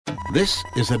This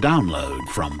is a download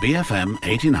from BFM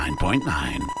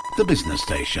 89.9, the business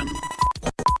station.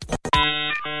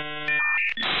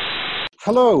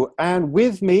 Hello, and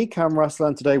with me, Kam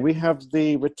Raslan, today we have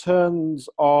the returns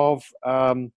of,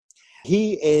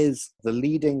 he is the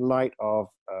leading light of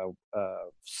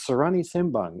Sarani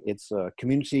Sembang. It's a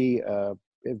community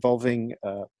involving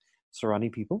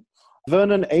Sarani people.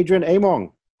 Vernon Adrian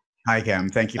Among. Hi, Cam.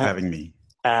 Thank you for having me.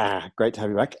 Great to have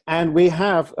you back. And we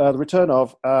have the return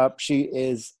of, she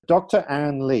is Dr.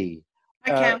 Anne Lee.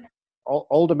 Hi, Cam.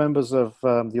 Older members of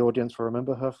the audience will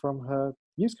remember her from her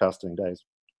newscasting days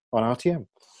on RTM.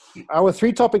 Our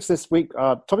three topics this week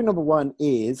are, topic number one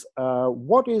is,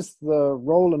 what is the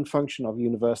role and function of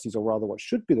universities, or rather what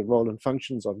should be the role and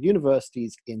functions of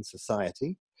universities in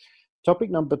society? Topic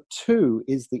number two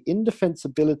is the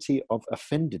indefensibility of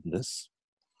offendedness.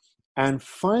 And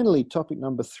finally, topic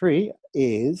number three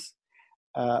is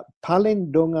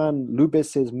Palindongan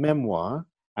Lubis's memoir,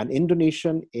 An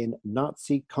Indonesian in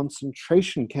Nazi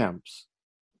Concentration Camps.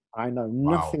 I know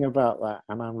nothing about that,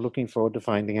 and I'm looking forward to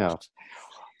finding out.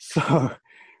 So,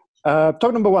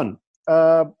 topic number one.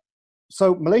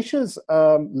 So Malaysia's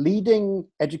leading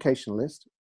educationalist,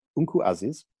 Ungku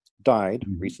Aziz, died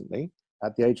recently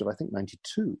at the age of, I think,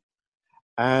 92.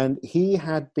 And he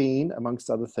had been, amongst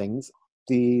other things,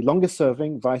 the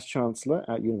longest-serving vice-chancellor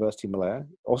at University Malaya,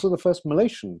 also the first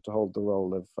Malaysian to hold the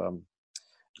role of...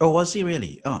 Oh, was he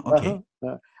really? Oh, okay.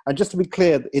 And just to be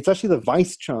clear, it's actually the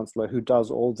vice-chancellor who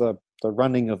does all the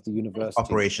running of the university.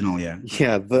 Operational, yeah.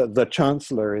 Yeah, the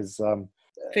chancellor is...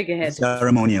 Figurehead.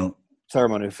 Ceremonial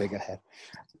figurehead.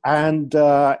 And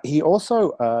he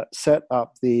also set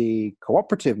up the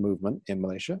cooperative movement in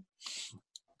Malaysia.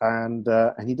 And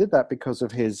he did that because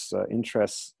of his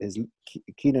interests, his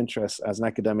keen interests as an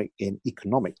academic in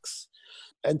economics.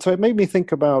 And so it made me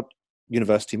think about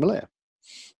University Malaya.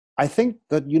 I think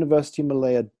that University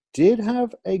Malaya did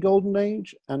have a golden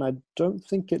age, and I don't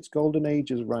think its golden age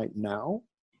is right now.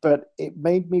 But it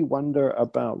made me wonder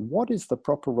about what is the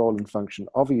proper role and function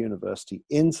of a university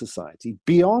in society,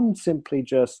 beyond simply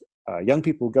just young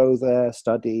people go there,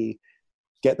 study,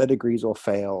 get their degrees or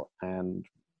fail, and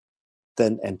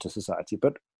then enter society.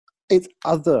 But it's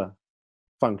other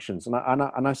functions. And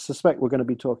I suspect we're going to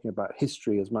be talking about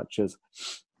history as much as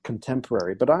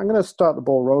contemporary. But I'm going to start the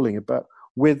ball rolling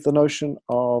with the notion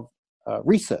of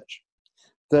research,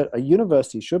 that a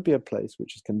university should be a place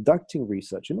which is conducting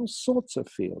research in all sorts of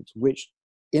fields which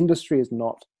industry is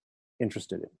not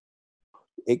interested in.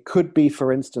 It could be,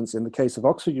 for instance, in the case of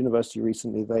Oxford University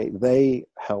recently, they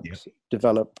helped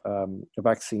develop a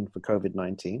vaccine for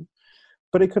COVID-19.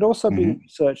 But it could also be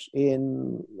research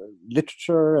in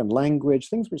literature and language,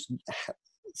 things which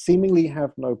seemingly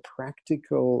have no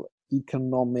practical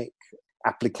economic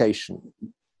application. I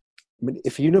mean,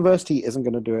 if a university isn't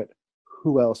going to do it,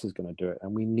 who else is going to do it?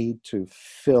 And we need to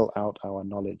fill out our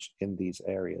knowledge in these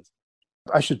areas.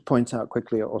 I should point out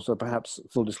quickly also, perhaps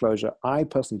full disclosure, I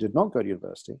personally did not go to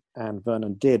university, and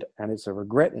Vernon did, and it's a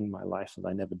regret in my life that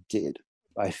I never did.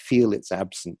 I feel its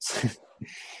absence.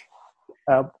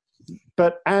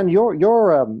 But Anne, you're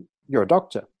a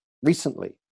doctor.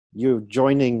 Recently, you're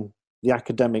joining the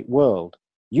academic world.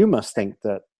 You must think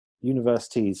that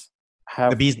universities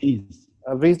have the bee's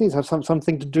knees have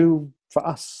something to do for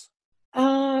us.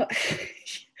 I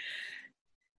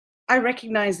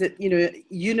recognize that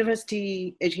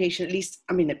university education, at least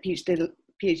at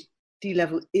PhD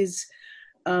level, is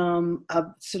a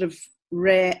sort of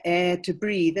rare air to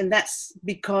breathe, and that's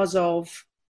because of.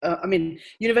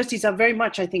 Universities are very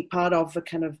much, I think, part of a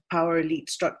kind of power elite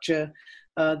structure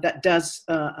that does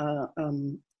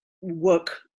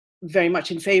work very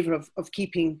much in favor of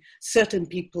keeping certain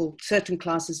people, certain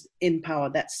classes in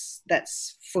power.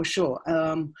 That's for sure.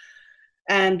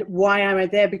 And why am I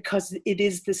there? Because it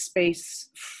is the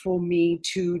space for me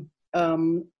to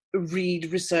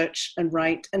read, research, and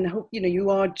write. And hope you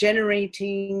are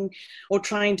generating or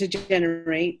trying to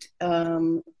generate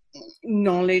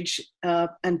knowledge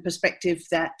and perspective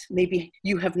that maybe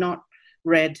you have not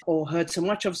read or heard so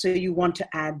much of, so you want to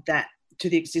add that to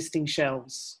the existing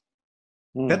shelves.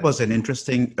 That was an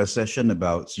interesting session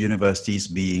about universities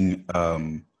being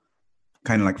kind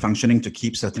of like functioning to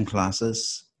keep certain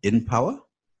classes in power.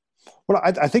 Well,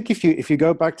 I think if you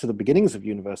go back to the beginnings of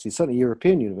universities, certainly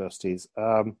European universities,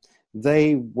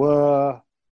 they were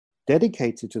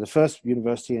dedicated to the first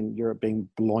university in Europe being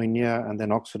Bologna and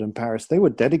then Oxford and Paris. They were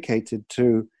dedicated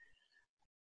to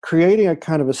creating a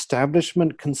kind of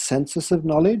establishment consensus of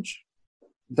knowledge.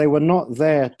 They were not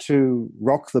there to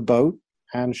rock the boat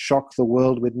and shock the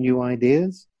world with new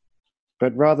ideas,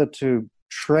 but rather to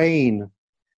train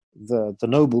the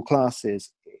noble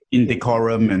classes in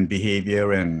decorum and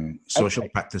behavior and social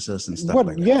practices and stuff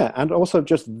like that. Yeah, and also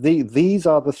just these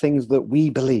are the things that we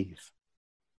believe.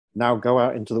 Now go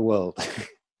out into the world.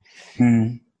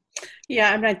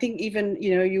 Yeah, I think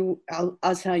even,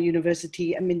 Azhar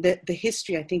University, the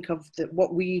history, I think, of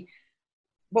what we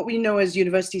know as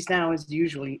universities now is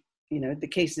usually, the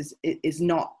case is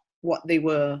not what they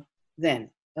were then.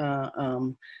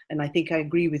 And I think I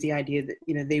agree with the idea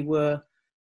that, they were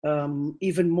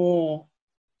even more,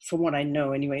 from what I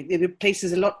know anyway, the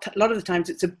places a lot of the times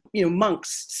it's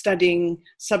monks studying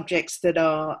subjects that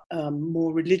are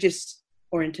more religious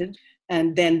oriented,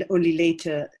 and then only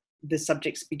later the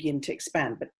subjects begin to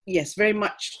expand. But yes, very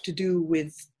much to do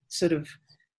with sort of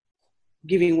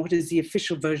giving what is the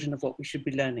official version of what we should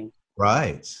be learning.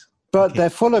 Right. But they're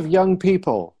full of young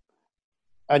people,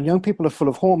 and young people are full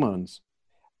of hormones,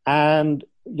 and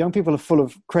young people are full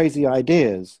of crazy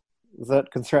ideas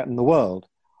that can threaten the world.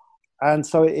 And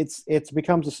so it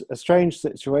becomes a strange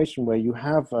situation where you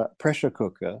have a pressure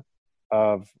cooker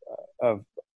of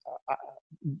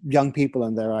young people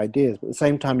and their ideas, but at the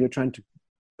same time you're trying to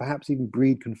perhaps even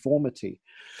breed conformity.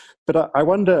 But I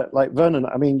wonder, like Vernon,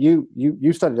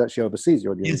 you studied actually overseas,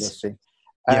 your university,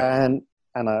 and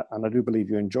I do believe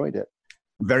you enjoyed it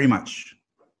very much.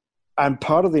 And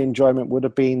part of the enjoyment would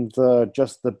have been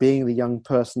the being the young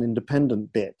person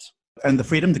independent bit. And the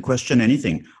freedom to question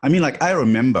anything. I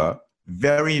remember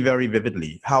very, very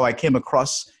vividly how I came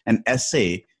across an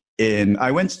essay I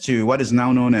went to what is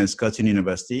now known as Curtin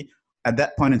University. At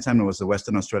that point in time, it was the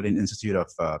Western Australian Institute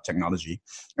of Technology.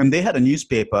 And they had a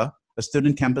newspaper, a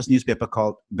student campus newspaper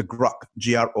called The Grok,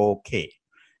 G-R-O-K.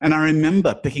 And I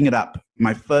remember picking it up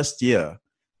my first year,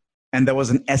 and there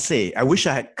was an essay. I wish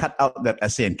I had cut out that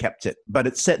essay and kept it. But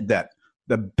it said that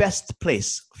the best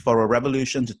place for a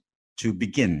revolution to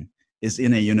begin is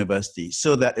in a university,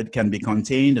 so that it can be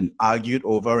contained and argued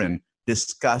over and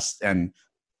discussed and,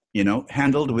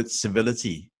 handled with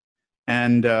civility.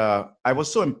 And I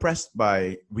was so impressed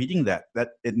by reading that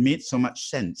it made so much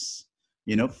sense,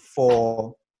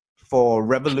 for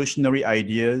revolutionary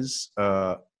ideas,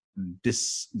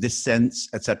 dissents,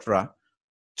 etc.,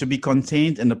 to be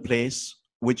contained in a place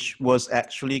which was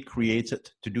actually created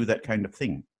to do that kind of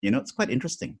thing. It's quite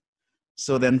interesting.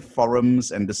 So then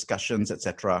forums and discussions,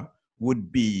 etc.,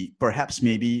 would be perhaps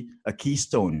maybe a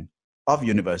keystone of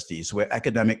universities, where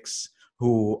academics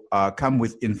who come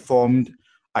with informed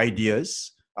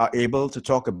ideas are able to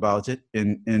talk about it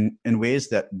in ways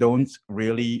that don't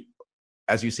really,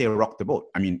 as you say, rock the boat.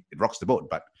 It rocks the boat,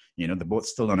 but the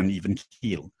boat's still on an even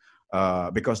keel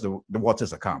because the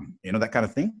waters are calm, that kind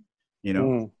of thing.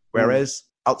 Whereas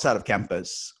outside of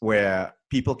campus, where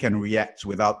people can react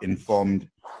without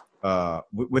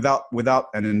without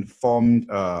an informed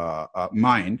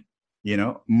mind,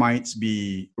 might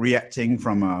be reacting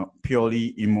from a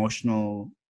purely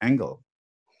emotional angle,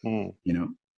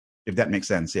 if that makes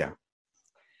sense. Yeah.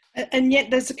 And yet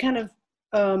there's a kind of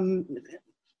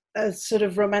a sort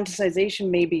of romanticization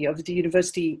maybe of the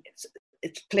university,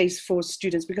 its place for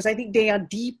students, because I think they are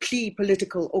deeply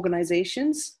political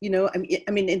organizations,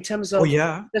 in terms of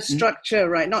the structure,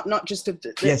 right? Not just of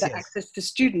the access to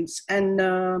students and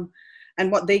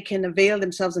what they can avail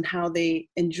themselves and how they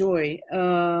enjoy.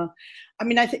 I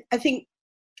think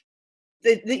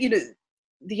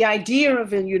the idea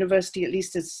of a university, at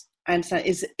least as I understand,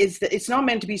 is that it's not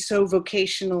meant to be so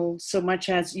vocational so much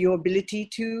as your ability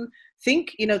to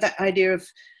think. That idea of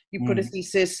you put a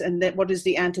thesis, and then what is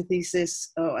the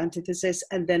antithesis or antithesis,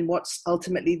 and then what's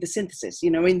ultimately the synthesis.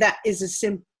 That is a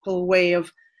simple way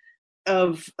of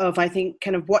I think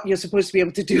kind of what you're supposed to be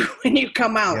able to do when you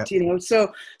come out.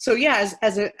 So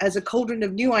as a cauldron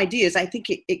of new ideas, I think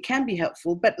it can be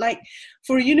helpful. But like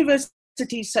for a university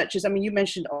such as, you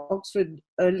mentioned Oxford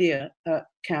earlier,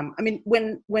 Cam.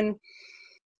 When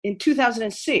in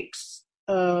 2006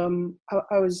 I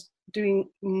was doing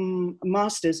a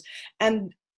master's,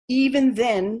 and even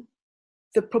then,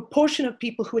 the proportion of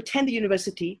people who attend the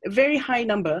university, a very high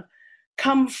number,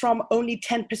 come from only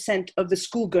 10% of the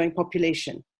school-going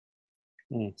population.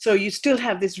 So you still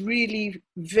have this really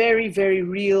very, very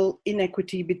real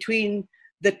inequity between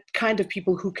the kind of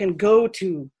people who can go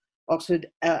to Oxford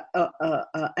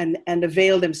and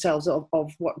avail themselves of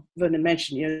what Vernon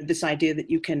mentioned, this idea that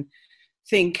you can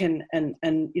think and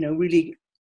really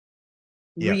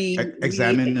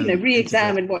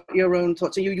re-examine what your own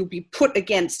thoughts are. You'll be put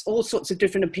against all sorts of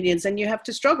different opinions, and you have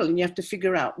to struggle and you have to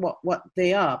figure out what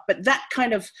they are. But that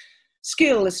kind of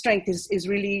skill or strength is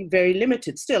really very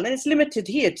limited still, and it's limited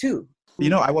here too.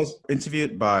 I was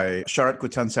interviewed by Sharat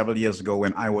Kutan several years ago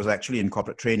when I was actually in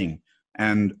corporate training,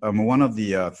 and one of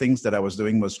the things that I was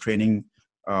doing was training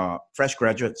fresh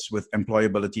graduates with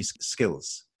employability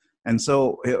skills. And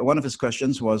so one of his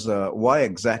questions was, why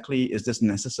exactly is this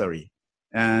necessary?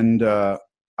 And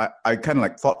I kind of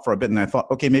like thought for a bit, and I thought,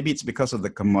 okay, maybe it's because of the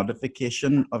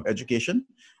commodification of education,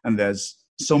 and there's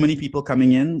so many people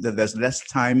coming in that there's less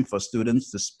time for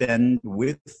students to spend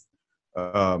with,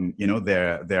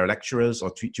 their lecturers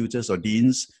or tutors or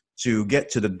deans to get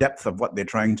to the depth of what they're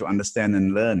trying to understand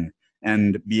and learn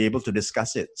and be able to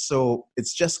discuss it. So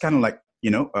it's just kind of like,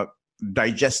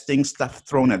 digesting stuff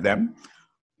thrown at them,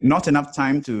 not enough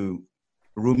time to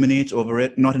ruminate over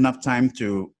it, not enough time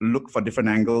to look for different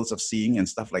angles of seeing and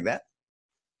stuff like that.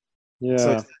 Yeah.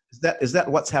 So is that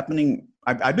what's happening?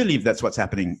 I believe that's what's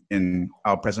happening in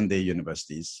our present day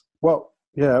universities. Well,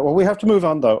 yeah. Well, we have to move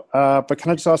on though. But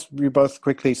can I just ask you both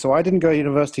quickly? So I didn't go to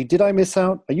university. Did I miss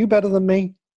out? Are you better than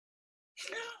me?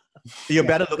 You're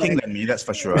better looking than me, that's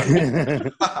for sure.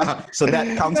 So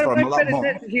that counts for a lot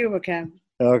more. Humor, Cam.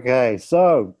 Okay,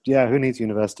 so yeah, who needs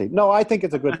university? No, I think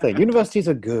it's a good thing. Universities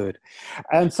are good.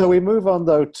 And so we move on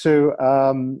though to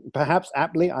perhaps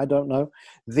aptly, I don't know,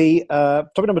 the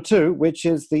topic number 2, which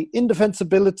is the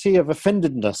indefensibility of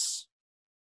offendedness.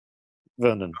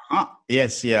 Vernon.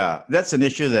 Yes, yeah. That's an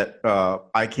issue that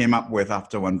I came up with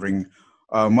after wondering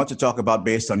what to talk about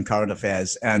based on current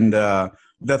affairs. And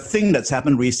the thing that's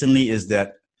happened recently is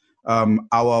that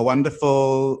our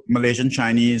wonderful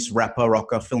Malaysian-Chinese rapper,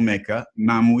 rocker, filmmaker,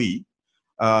 Nam Wee,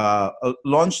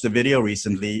 launched a video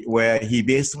recently where he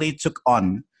basically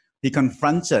he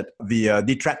confronted the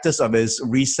detractors of his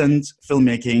recent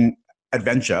filmmaking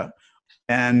adventure.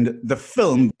 And the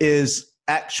film is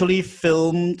actually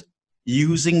filmed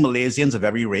using Malaysians of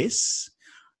every race,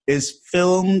 is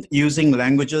filmed using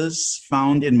languages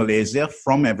found in Malaysia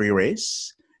from every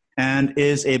race, and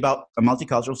is about a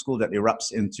multicultural school that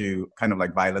erupts into kind of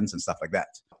like violence and stuff like that.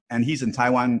 And he's in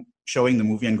Taiwan showing the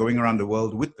movie and going around the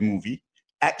world with the movie,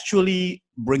 actually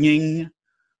bringing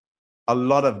a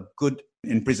lot of good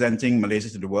in presenting Malaysia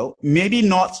to the world. Maybe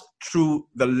not through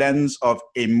the lens of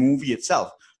a movie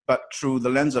itself, but through the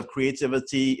lens of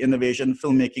creativity, innovation,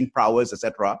 filmmaking prowess,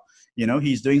 etc.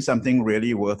 He's doing something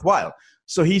really worthwhile.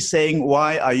 So he's saying,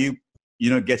 why are you,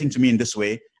 getting to me in this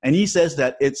way? And he says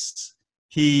that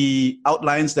he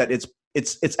outlines that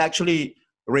it's actually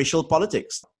racial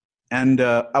politics. And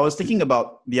I was thinking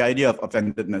about the idea of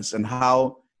offendedness and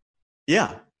how,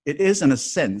 it is in a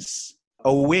sense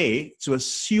a way to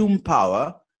assume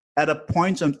power at a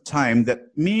point in time that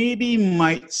maybe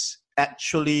might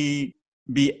actually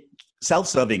be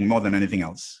self-serving more than anything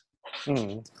else.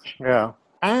 Yeah.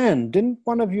 And didn't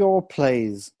one of your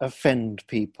plays offend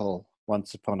people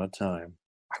once upon a time?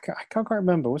 I can't quite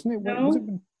remember. Wasn't it? No. Was it?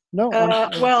 No.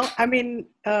 Well, I mean,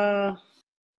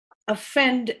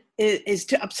 offend is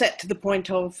to upset to the point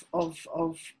of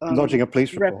lodging a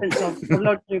police report. Reference of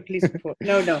lodging a police report.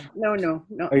 No. Oh,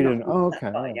 you didn't? Oh,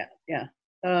 okay. Yeah.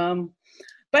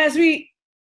 But as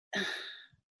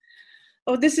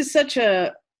this is such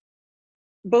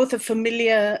both a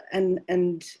familiar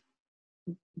and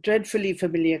dreadfully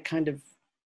familiar kind of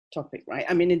topic, right?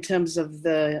 I mean, in terms of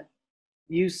the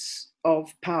use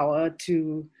of power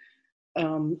to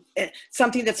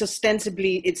something that's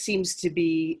ostensibly, it seems to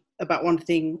be about one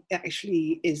thing,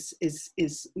 actually is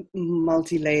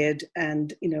multi-layered,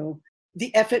 and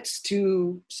the efforts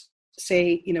to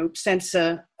say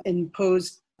censor,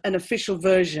 impose an official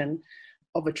version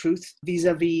of a truth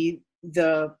vis-a-vis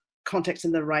the context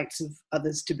and the rights of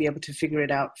others to be able to figure it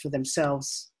out for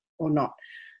themselves or not.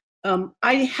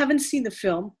 I haven't seen the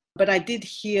film, but I did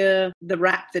hear the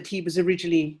rap that he was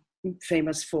originally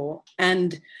famous for,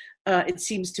 and it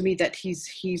seems to me that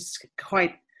he's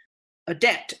quite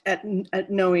adept at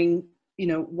knowing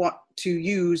what to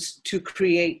use to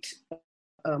create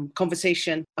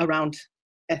conversation around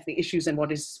ethnic issues and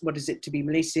what is it to be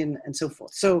Malaysian and so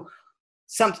forth. So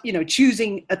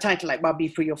choosing a title like Babi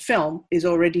for your film is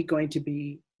already going to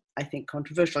be, I think,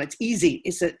 controversial. It's easy.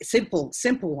 It's a simple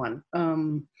one.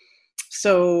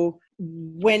 So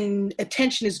when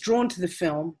attention is drawn to the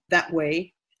film that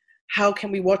way, how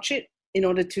can we watch it in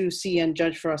order to see and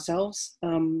judge for ourselves?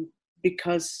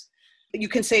 Because you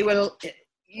can say, well,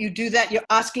 you do that, you're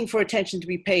asking for attention to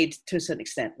be paid to a certain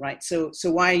extent, right? So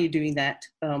why are you doing that?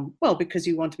 Well, because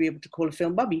you want to be able to call a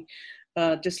film Babi,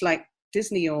 just like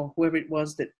Disney or whoever it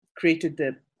was that created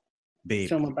the Babe.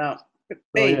 Film about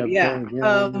Babe.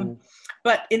 Babe.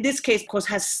 But in this case, of course,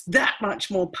 has that much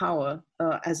more power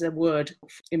as a word,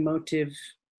 emotive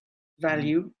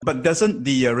value. But doesn't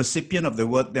the recipient of the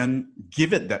word then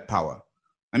give it that power?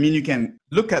 I mean, you can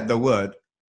look at the word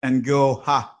and go,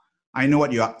 I know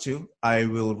what you're up to. I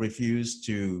will refuse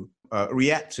to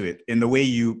react to it in the way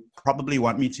you probably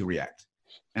want me to react.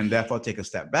 and therefore take a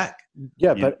step back.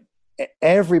 Yeah, but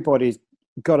everybody's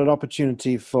got an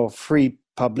opportunity for free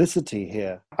publicity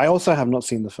here. I also have not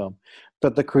seen the film,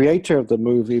 but the creator of the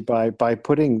movie, by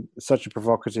putting such a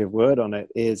provocative word on it,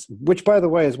 which by the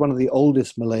way is one of the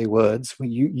oldest Malay words,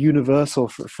 universal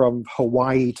from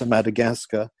Hawaii to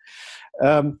Madagascar.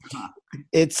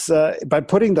 It's by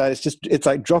putting that, it's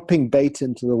like dropping bait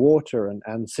into the water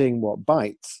and seeing what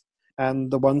bites.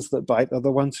 And the ones that bite are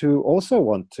the ones who also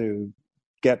want to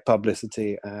get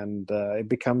publicity, and it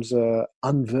becomes a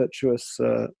unvirtuous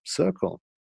circle.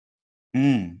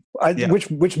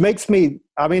 Which makes me,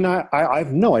 I mean, I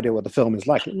have no idea what the film is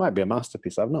like. It might be a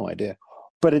masterpiece. I have no idea.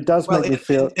 But it does make me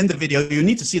feel... In the video, you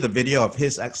need to see the video of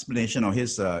his explanation or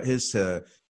his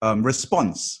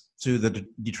response to the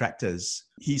detractors.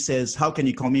 He says, how can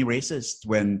you call me racist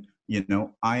when,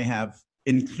 I have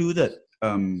included,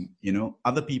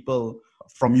 other people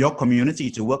from your community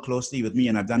to work closely with me,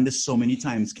 and I've done this so many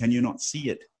times. Can you not see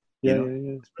it?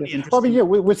 It's pretty interesting. Well, I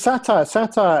mean, with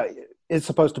satire is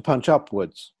supposed to punch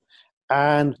upwards,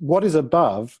 and what is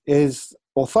above is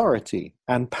authority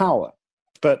and power.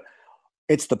 But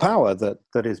it's the power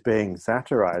that is being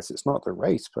satirized. It's not the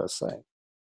race per se.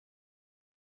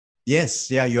 Yes,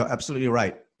 yeah, you're absolutely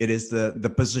right. It is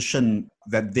the position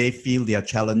that they feel they are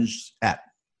challenged at,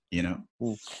 Yeah,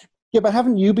 but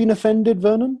haven't you been offended,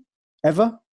 Vernon?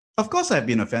 Ever? Of course I've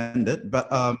been offended, but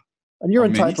and you're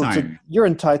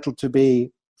entitled to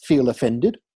feel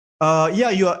offended. Yeah,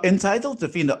 you are entitled to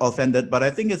feel offended, but I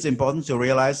think it's important to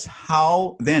realize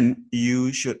how then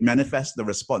you should manifest the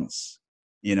response,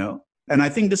 And I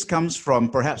think this comes from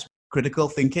perhaps critical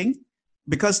thinking,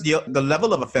 because the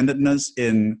level of offendedness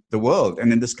in the world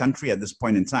and in this country at this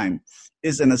point in time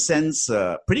is, in a sense,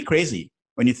 pretty crazy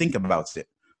when you think about it.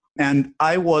 And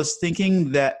I was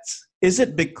thinking that, is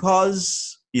it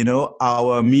because,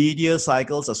 our media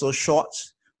cycles are so short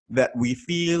that we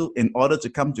feel in order to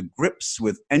come to grips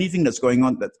with anything that's going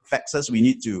on that affects us, we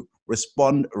need to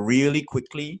respond really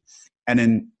quickly? And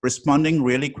in responding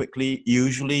really quickly,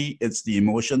 usually it's the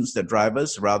emotions that drive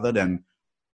us rather than,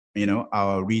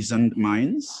 our reasoned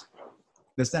minds.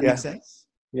 Does that make sense?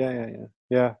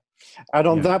 Yeah. And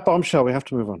on that bombshell, we have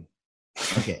to move on.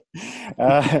 Okay.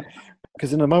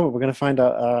 Because in a moment, we're going to find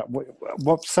out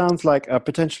what sounds like a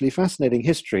potentially fascinating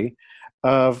history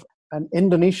of an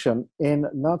Indonesian in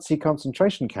Nazi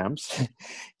concentration camps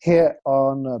here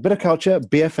on Bit of Culture,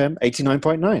 BFM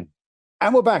 89.9.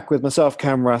 And we're back with myself,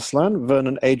 Cam Raslan,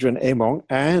 Vernon Adrian Among,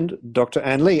 and Dr.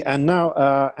 Anne Lee. And now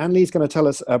Anne Lee is going to tell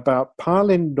us about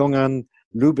Perlindungan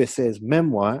Lubis's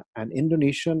memoir, An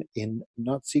Indonesian in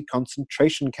Nazi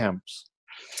Concentration Camps.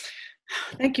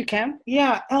 Thank you, Cam.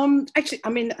 Yeah, actually, I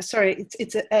mean, sorry,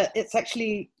 it's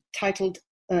actually titled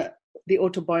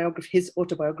his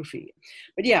autobiography.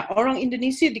 But yeah, Orang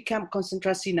Indonesia di Kamp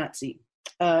Konsentrasi Nazi.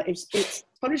 It's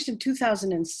published in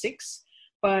 2006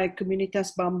 by Komunitas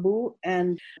Bambu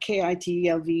and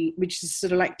KITLV, which is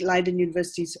sort of like Leiden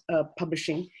University's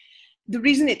publishing. The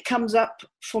reason it comes up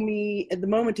for me at the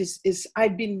moment is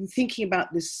I've been thinking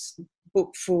about this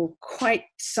book for quite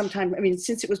some time. I mean,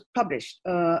 since it was published.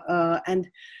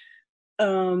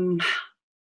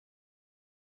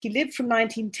 He lived from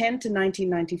 1910 to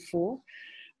 1994.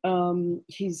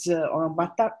 He's Orang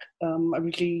Batak,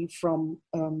 originally from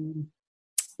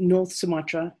North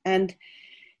Sumatra. And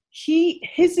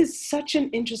his is such an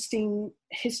interesting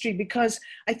history because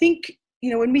I think,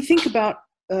 when we think about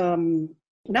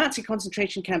Nazi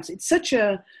concentration camps, it's such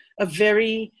a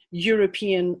very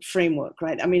European framework,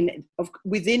 right? I mean,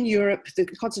 within Europe, the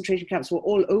concentration camps were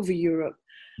all over Europe.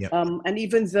 Yep. And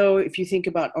even though if you think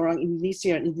about Orang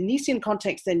Indonesia, in Indonesian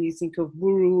context, then you think of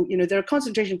Buru, there are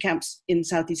concentration camps in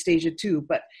Southeast Asia too.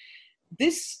 But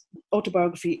this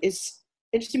autobiography is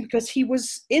interesting because he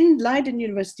was in Leiden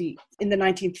University in the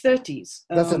 1930s.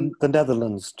 That's in the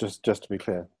Netherlands, just to be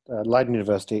clear. Leiden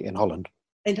University in Holland.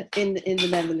 In the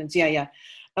Netherlands, yeah.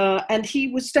 And he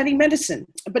was studying medicine,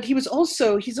 but he's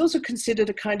also considered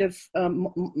a kind of,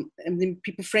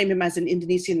 people frame him as an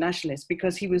Indonesian nationalist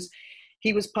because he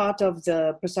was part of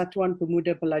the Persatuan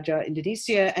Pemuda Pelajar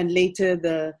Indonesia and later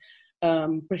the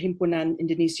Perhimpunan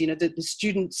Indonesia, the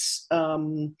students'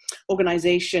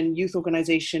 organization, youth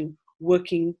organization,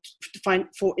 working to find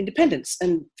for independence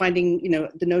and finding,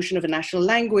 the notion of a national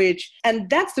language. And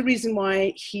that's the reason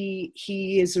why he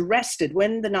is arrested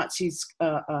when the Nazis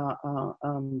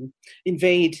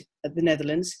invade the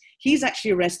Netherlands. He's actually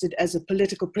arrested as a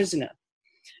political prisoner.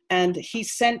 And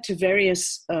he's sent to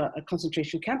various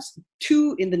concentration camps,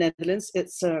 2 in the Netherlands.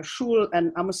 It's Schul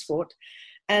and Amersfoort.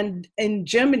 And in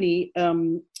Germany,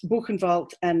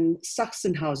 Buchenwald and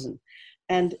Sachsenhausen.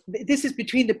 And this is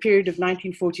between the period of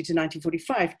 1940 to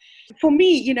 1945. For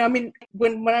me, I mean,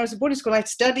 when I was at boarding school, I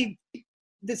studied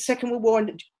the Second World War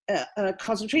and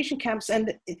concentration camps,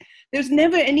 and there was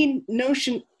never any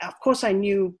notion. Of course, I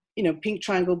knew, Pink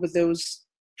Triangle with those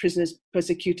prisoners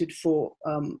persecuted for,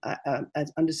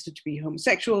 as understood to be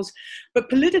homosexuals, but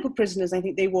political prisoners, I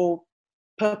think they wore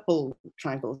purple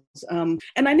triangles. And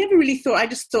I never really thought, I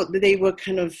just thought that they were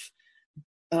kind of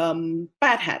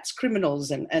bad hats, criminals,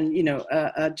 and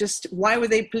just why were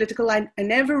they political? I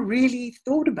never really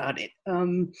thought about it.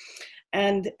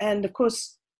 And of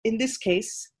course, in this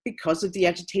case, because of the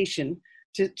agitation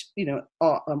to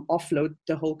offload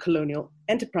the whole colonial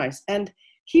enterprise. And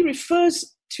he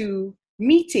refers to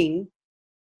meeting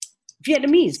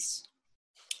Vietnamese,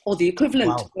 or the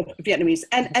equivalent of Vietnamese,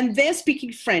 and they're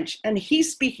speaking French and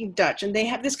he's speaking Dutch, and they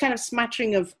have this kind of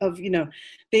smattering of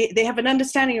they have an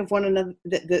understanding of one another,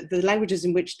 the languages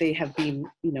in which they have been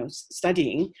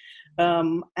studying,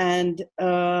 and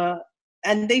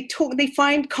they talk, they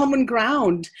find common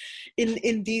ground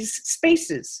in these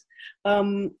spaces,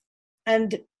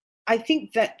 and I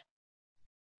think that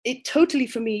it totally,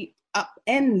 for me,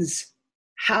 upends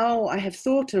how I have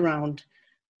thought around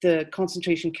the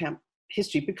concentration camp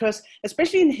history, because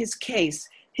especially in his case,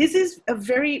 his is a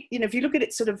very, if you look at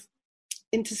it sort of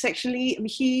intersectionally, I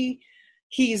mean,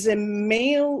 he's a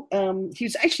male, he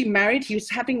was actually married,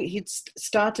 he'd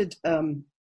started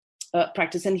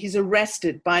practice, and he's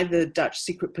arrested by the Dutch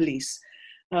secret police,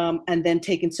 and then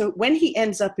taken. So when he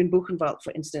ends up in Buchenwald,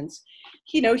 for instance,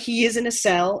 he is in a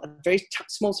cell, a very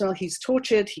small cell, he's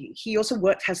tortured, he also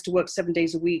has to work 7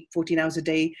 days a week, 14 hours a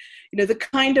day, the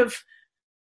kind of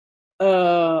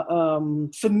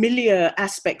familiar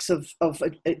aspects of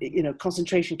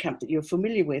concentration camp that you're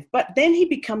familiar with. But then he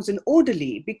becomes an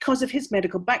orderly because of his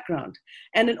medical background,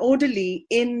 and an orderly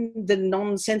in the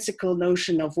nonsensical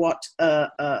notion of what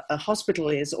a hospital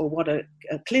is, or what a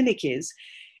clinic is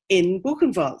in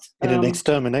Buchenwald. In an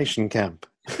extermination camp.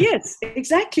 Yes,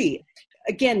 exactly.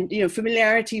 Again,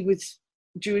 familiarity with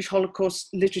Jewish Holocaust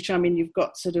literature. I mean, you've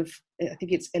got sort of, I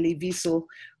think it's Elie Wiesel,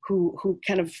 who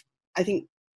kind of, I think,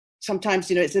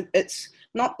 sometimes, it's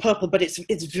not purple, but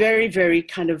it's very, very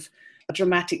kind of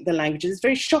dramatic, the language. It's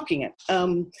very shocking.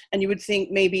 And you would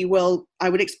think maybe, well, I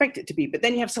would expect it to be. But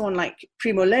then you have someone like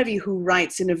Primo Levi, who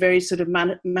writes in a very sort of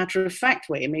matter-of-fact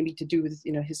way, and maybe to do with,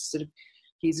 his sort of,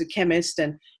 he's a chemist,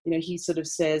 and, he sort of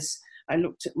says, I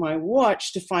looked at my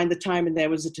watch to find the time and there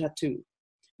was a tattoo.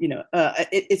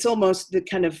 It's almost the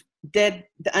kind of the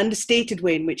understated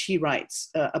way in which he writes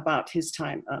about his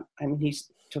time. I mean, he's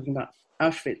talking about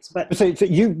Auschwitz, but so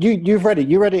you've read it.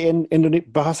 You read it in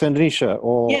Bahasa Indonesia,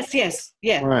 or yes,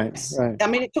 yeah. Right. I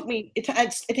mean, it took me.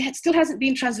 It still hasn't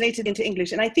been translated into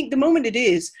English, and I think the moment it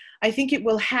is, I think it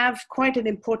will have quite an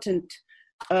important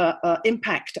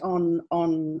impact on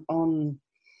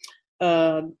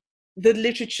the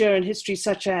literature and history,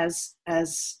 such as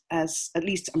at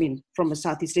least, I mean, from a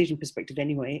Southeast Asian perspective,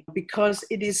 anyway, because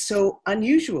it is so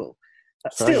unusual.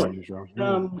 Still. Unusual.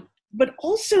 But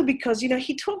also because,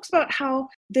 he talks about how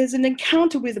there's an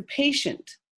encounter with a patient.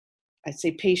 I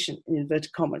say patient in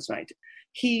inverted commas, right?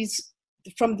 He's,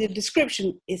 from the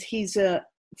description,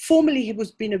 formerly he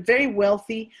was been a very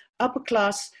wealthy, upper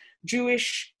class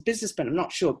Jewish businessman, I'm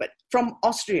not sure, but from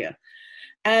Austria.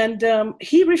 And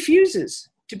he refuses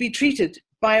to be treated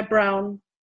by a brown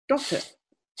doctor.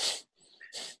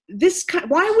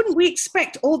 Why wouldn't we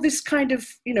expect all this kind of,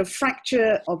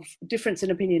 fracture of difference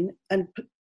in opinion and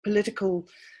political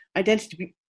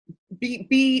identity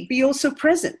be also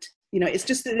present? It's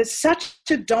just that there's such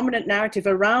a dominant narrative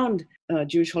around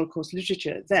Jewish Holocaust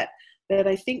literature that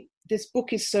I think this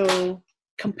book is so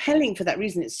compelling for that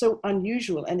reason. It's so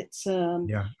unusual, and it's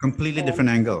completely different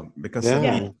angle, because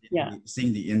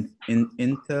seeing the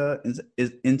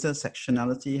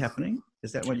intersectionality happening.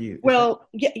 Is that what you? Well,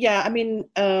 yeah. I mean,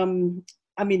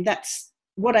 that's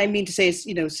what I mean to say is,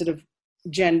 sort of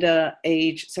gender,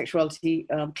 age, sexuality,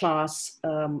 class,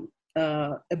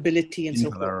 ability, and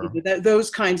so forth. Those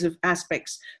kinds of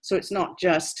aspects. So it's not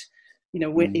just,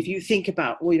 if you think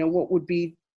about, what would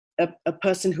be a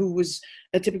person who was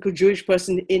a typical Jewish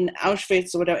person in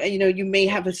Auschwitz or whatever, you may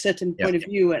have a certain point of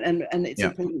view, and it's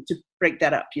important to break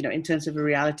that up, in terms of a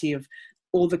reality of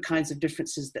all the kinds of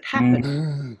differences that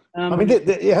happen. I mean,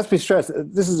 it has to be stressed.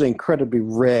 This is an incredibly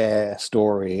rare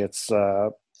story. It's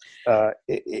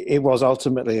it was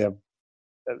ultimately a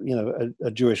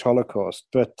Jewish Holocaust,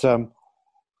 but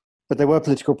there were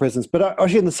political prisons. But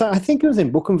actually, I think it was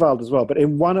in Buchenwald as well. But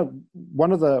in one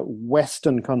of the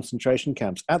Western concentration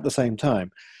camps at the same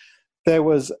time, there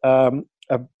was the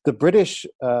British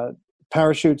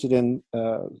parachuted in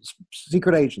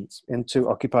secret agents into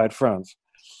occupied France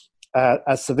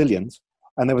as civilians.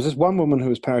 And there was this one woman who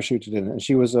was parachuted in, and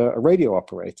she was a radio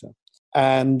operator.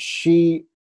 And she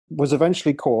was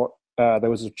eventually caught. There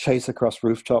was a chase across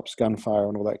rooftops, gunfire,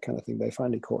 and all that kind of thing. They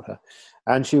finally caught her.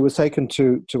 And she was taken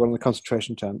to one of the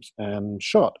concentration camps and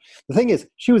shot. The thing is,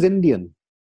 she was Indian.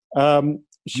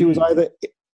 She was either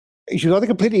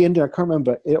completely Indian, I can't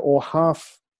remember, or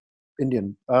half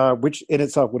Indian, which in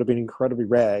itself would have been incredibly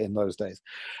rare in those days.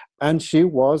 And she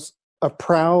was a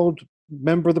proud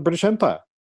member of the British Empire.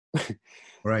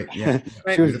 Right. Yeah.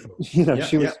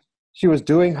 She was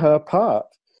doing her part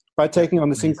by taking on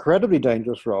this incredibly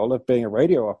dangerous role of being a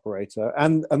radio operator,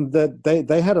 and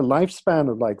they had a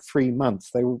lifespan of like 3 months.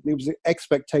 It was the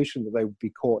expectation that they would be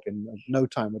caught in no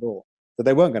time at all, that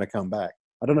they weren't going to come back.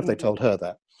 I don't know if they told her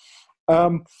that.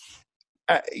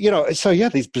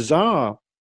 These bizarre,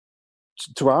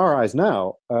 to our eyes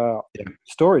now,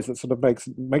 stories that sort of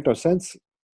make no sense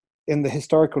in the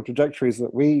historical trajectories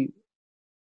that we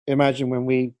imagine when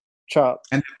we chart.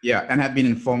 And have been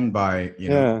informed by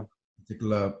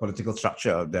particular political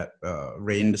structure that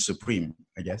reigned supreme,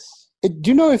 I guess.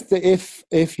 Do you know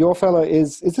if your fella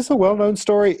is this a well-known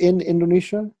story in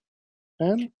Indonesia,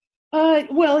 Anne?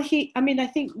 Well, I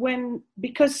think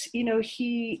because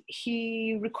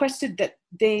he requested that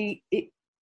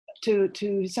to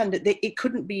his son that it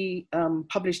couldn't be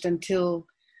published until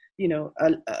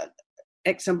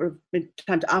X number of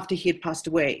times after he had passed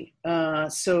away.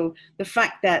 So the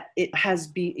fact that it has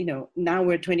been, now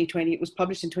we're 2020, it was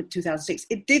published in 2006.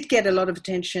 It did get a lot of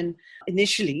attention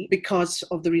initially because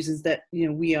of the reasons that,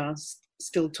 we are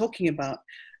still talking about.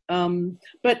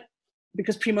 But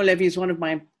because Primo Levi is one of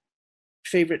my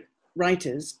favorite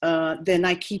writers, then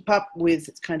I keep up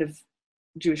with kind of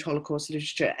Jewish Holocaust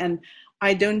literature. And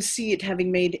I don't see it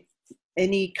having made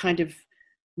any kind of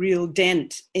real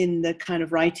dent in the kind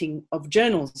of writing of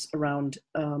journals around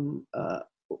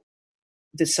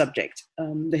this subject,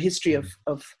 the history of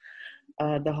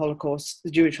the Holocaust,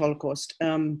 the Jewish Holocaust.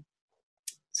 And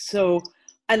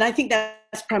I think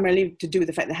that's primarily to do with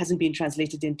the fact that it hasn't been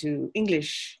translated into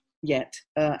English yet,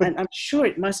 and I'm sure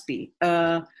it must be.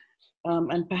 And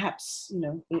perhaps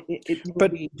it will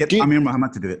be. Get Amir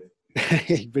Muhammad to do it.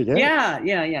 Yeah.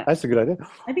 That's a good idea.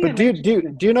 But do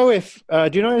you know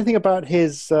anything about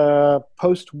his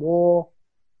post-war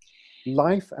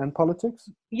life and politics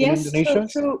in Indonesia?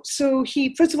 So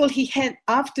he, first of all, he had,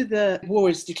 after the war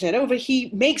is declared over,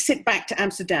 he makes it back to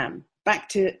Amsterdam, back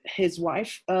to his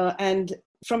wife, and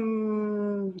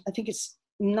from I think it's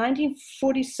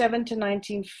 1947 to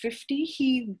 1950,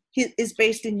 he is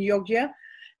based in Jogja.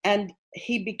 And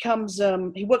he becomes,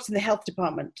 he works in the health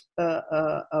department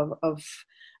of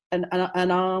an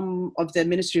arm of the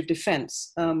Ministry of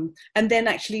Defense. And then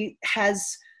actually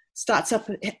starts up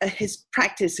his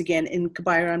practice again in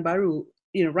Kebayoran Baru,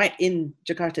 right in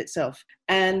Jakarta itself.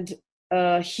 And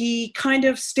he kind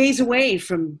of stays away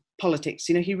from politics.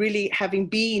 He really, having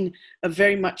been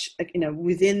very much,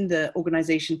 within the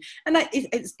organization. And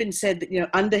it's been said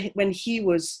that, when he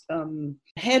was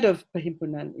head of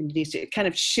Perhimpunan Indonesia, it kind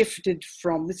of shifted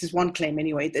from, this is one claim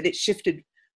anyway, that it shifted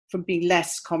from being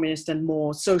less communist and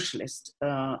more socialist.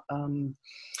 But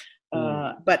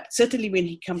certainly when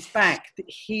he comes back,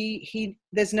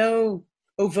 there's no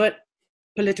overt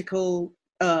political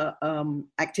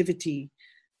activity.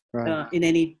 Right. In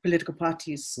any political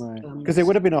parties, because it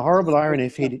would have been a horrible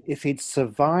irony if he'd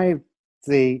survived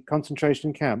the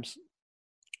concentration camps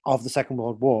of the Second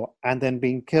World War and then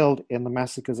been killed in the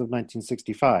massacres of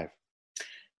 1965.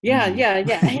 Yeah.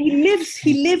 And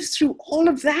he lives through all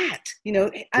of that.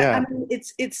 I mean,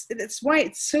 it's why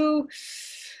it's so.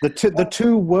 The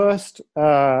two worst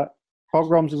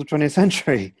pogroms of the 20th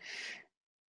century.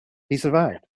 He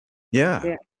survived.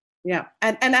 Yeah. Yeah,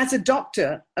 and as a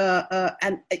doctor,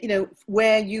 and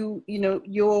where your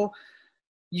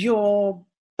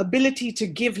ability to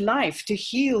give life, to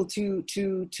heal, to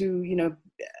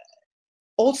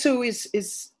also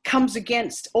comes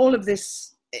against all of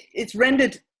this. It's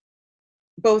rendered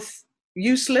both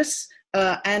useless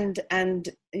and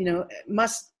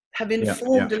must have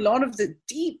informed a lot of the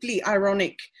deeply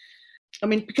ironic. I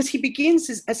mean, because he begins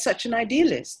as such an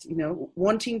idealist,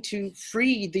 wanting to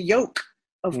free the yoke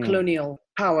of colonial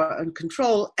power and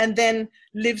control, and then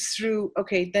lives through,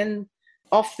 then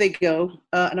off they go.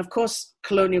 And of course,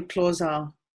 colonial claws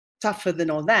are tougher than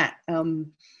all that.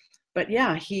 But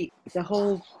yeah, the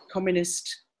whole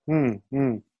communist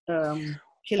killing.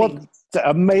 What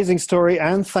amazing story,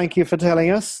 Anne. Thank you for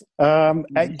telling us.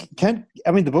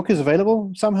 The book is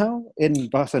available somehow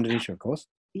in Bahasa Indonesia, of course.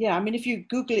 Yeah, I mean, if you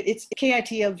Google it, it's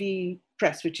KITLV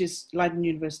Press, which is Leiden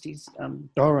University's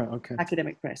All right. Okay.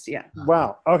 academic press. Yeah.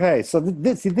 Wow. Okay. So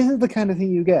this is the kind of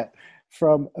thing you get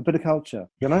from a bit of culture,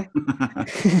 you know?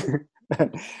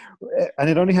 And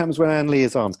it only happens when Anne Lee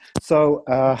is on. So,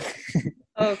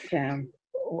 Okay.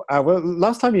 well,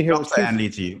 last time you hear it was Dr. Anne Lee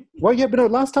to you. well, yeah, but no,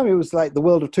 last time it was like the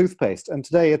world of toothpaste, and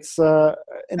today it's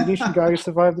Indonesian guy who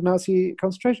survived the Nazi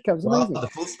concentration camps. Wow, Amazing. the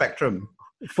full spectrum.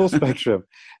 Full spectrum.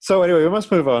 So anyway, we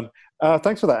must move on.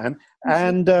 Thanks for that, Anne.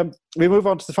 And we move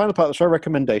on to the final part of the show,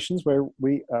 recommendations, where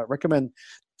we recommend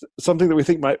something that we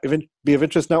think might be of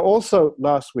interest. Now, also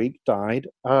last week died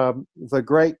the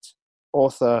great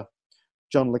author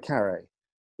John le Carré,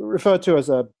 referred to as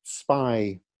a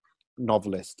spy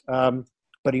novelist,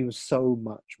 but he was so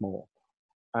much more.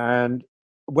 And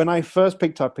when I first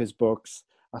picked up his books,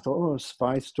 I thought, oh,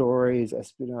 spy stories,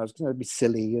 espionage, it's going to be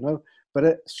silly, you know.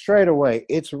 But straight away,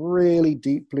 it's really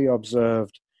deeply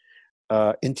observed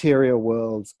interior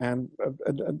worlds and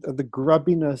the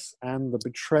grubbiness and the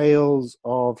betrayals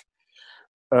of,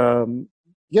 a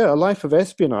life of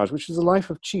espionage, which is a life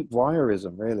of cheap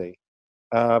voyeurism, really.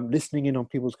 Listening in on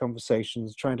people's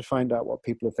conversations, trying to find out what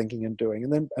people are thinking and doing,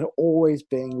 and always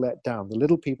being let down. The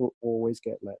little people always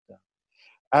get let down.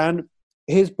 And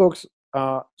his books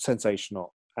are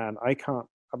sensational, and I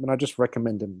just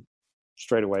recommend him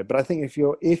straight away. But I think if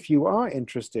you are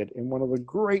interested in one of the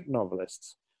great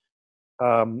novelists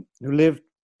who lived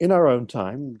in our own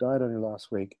time, died only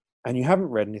last week, and you haven't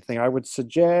read anything, I would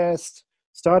suggest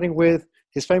starting with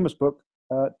his famous book,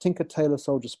 Tinker Tailor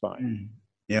Soldier Spy.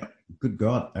 Yeah, good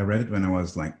God. I read it when I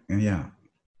was long time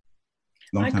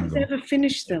I ago. never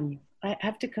finished them. I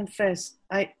have to confess.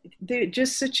 They're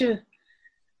just such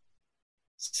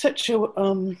a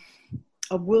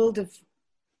world of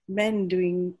men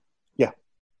doing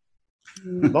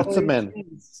Lots of men.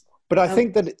 Things. But I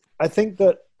think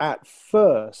that at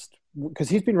first, because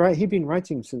he'd been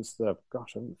writing since the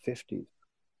 50s.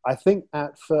 I think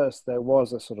at first there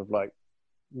was a sort of like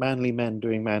manly men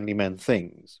doing manly men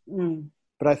things.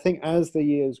 But I think as the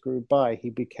years grew by,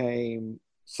 he became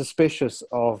suspicious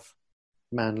of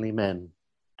manly men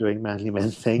doing manly men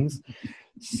things.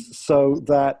 So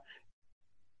that,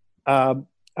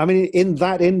 in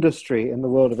that industry, in the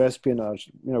world of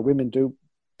espionage, women do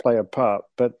play a part,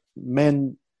 but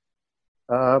men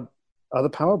are the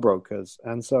power brokers.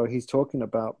 And so he's talking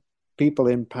about people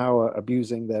in power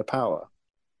abusing their power,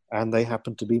 and they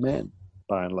happen to be men,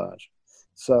 by and large.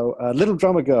 So Little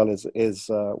Drummer Girl is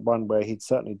one where he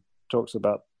certainly talks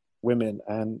about women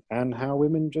and how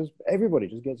women everybody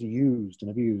just gets used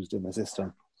and abused in the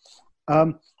system.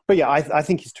 But yeah, I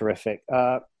think he's terrific.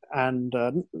 And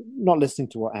not listening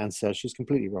to what Anne says, she's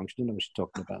completely wrong. She didn't know what she's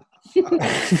talking about.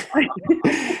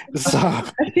 So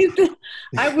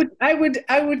I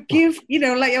would give,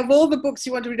 like of all the books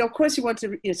you want to read, of course you want to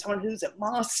read someone who's a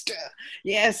master.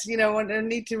 Yes, I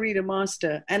need to read a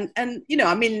master. And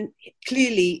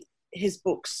clearly his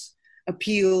books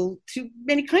appeal to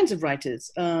many kinds of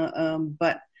writers.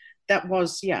 But that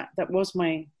was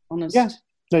my honest. Yeah,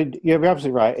 no, you're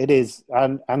absolutely right. It is,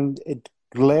 and it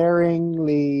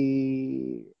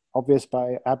glaringly obvious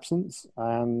by absence,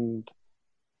 and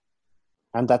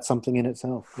that's something in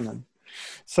itself,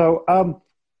 So,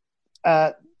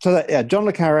 John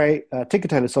le Carré, Tinker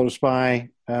Tailor Soldier Spy,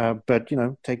 but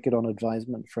take it on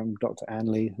advisement from Dr.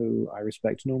 Anne Lee, who I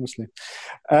respect enormously.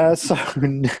 So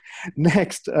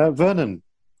next, Vernon.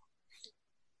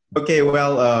 Okay,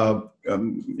 well,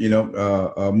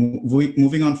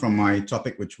 moving on from my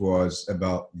topic, which was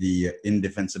about the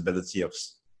indefensibility of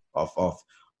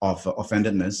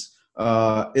offendedness,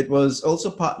 it was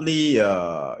also partly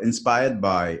inspired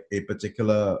by a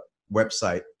particular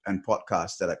website and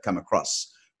podcast that I come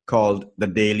across called The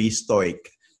Daily Stoic,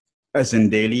 as in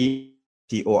daily,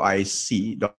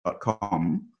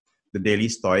 TOIC.com, The Daily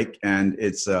Stoic, and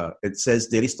it says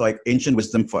Daily Stoic, Ancient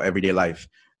Wisdom for Everyday Life.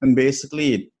 And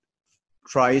basically it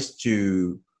tries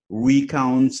to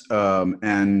recount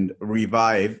and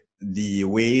revive the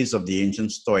ways of the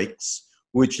ancient Stoics,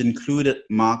 which included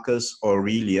Marcus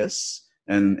Aurelius,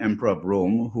 an emperor of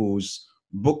Rome, whose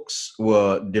books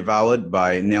were devoured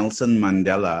by Nelson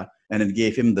Mandela, and it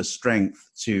gave him the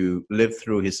strength to live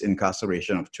through his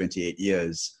incarceration of 28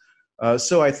 years.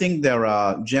 So I think there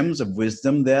are gems of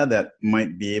wisdom there that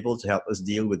might be able to help us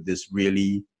deal with this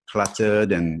really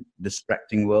cluttered and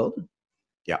distracting world.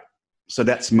 Yeah. So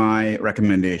that's my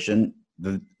recommendation,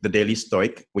 the Daily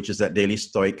Stoic, which is at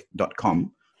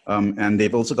dailystoic.com. And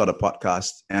they've also got a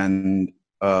podcast. And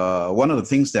one of the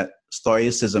things that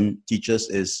Stoicism teaches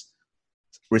is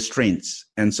restraints.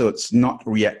 And so it's not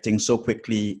reacting so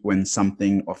quickly when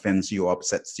something offends you or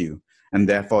upsets you. And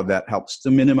therefore that helps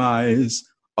to minimize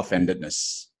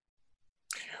offendedness?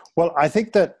 Well, I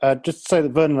think that just to say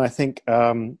that Vernon, I think,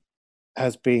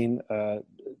 has been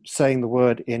saying the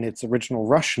word in its original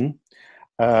Russian.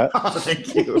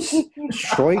 Thank you.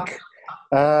 Stoic.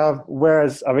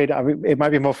 Whereas, I mean, it might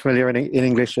be more familiar in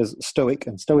English as stoic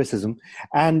and stoicism.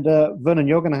 And Vernon,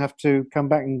 you're going to have to come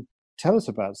back and tell us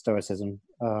about stoicism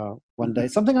one day.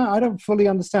 Something I don't fully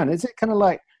understand. Is it kind of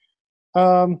like,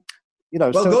 Well,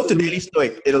 go to Daily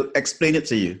Stoic. It'll explain it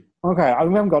to you. Okay, I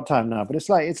mean, we haven't got time now, but it's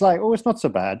like, oh, it's not so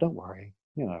bad. Don't worry.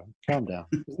 Calm down.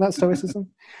 Isn't that stoicism?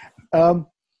 So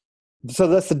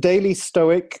that's the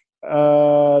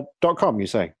dailystoic.com, you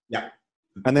say? Yeah.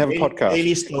 And they have a podcast.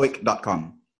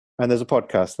 Dailystoic.com. And there's a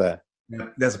podcast there. Yeah,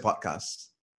 there's a podcast.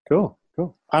 Cool.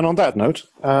 And on that note,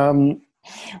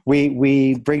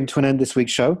 we bring to an end this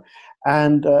week's show.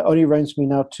 And only remains me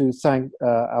now to thank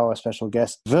our special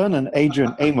guest, Vernon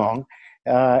Adrian Among.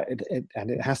 And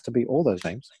it has to be all those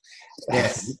names.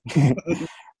 Yes.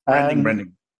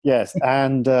 Branding. Yes.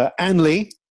 And Anne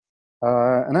Lee.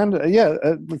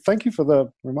 Thank you for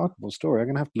the remarkable story. I'm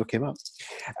going to have to look him up.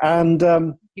 And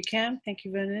you can. Thank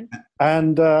you, Vernon.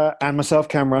 And myself,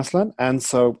 Cam Raslan. And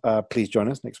so please join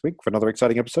us next week for another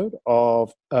exciting episode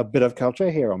of A Bit of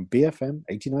Culture here on BFM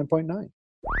 89.9.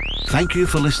 Thank you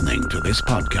for listening to this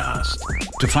podcast.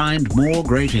 To find more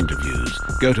great interviews,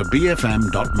 go to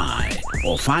bfm.my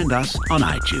or find us on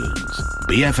iTunes.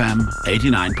 BFM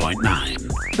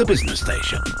 89.9, the business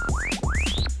station.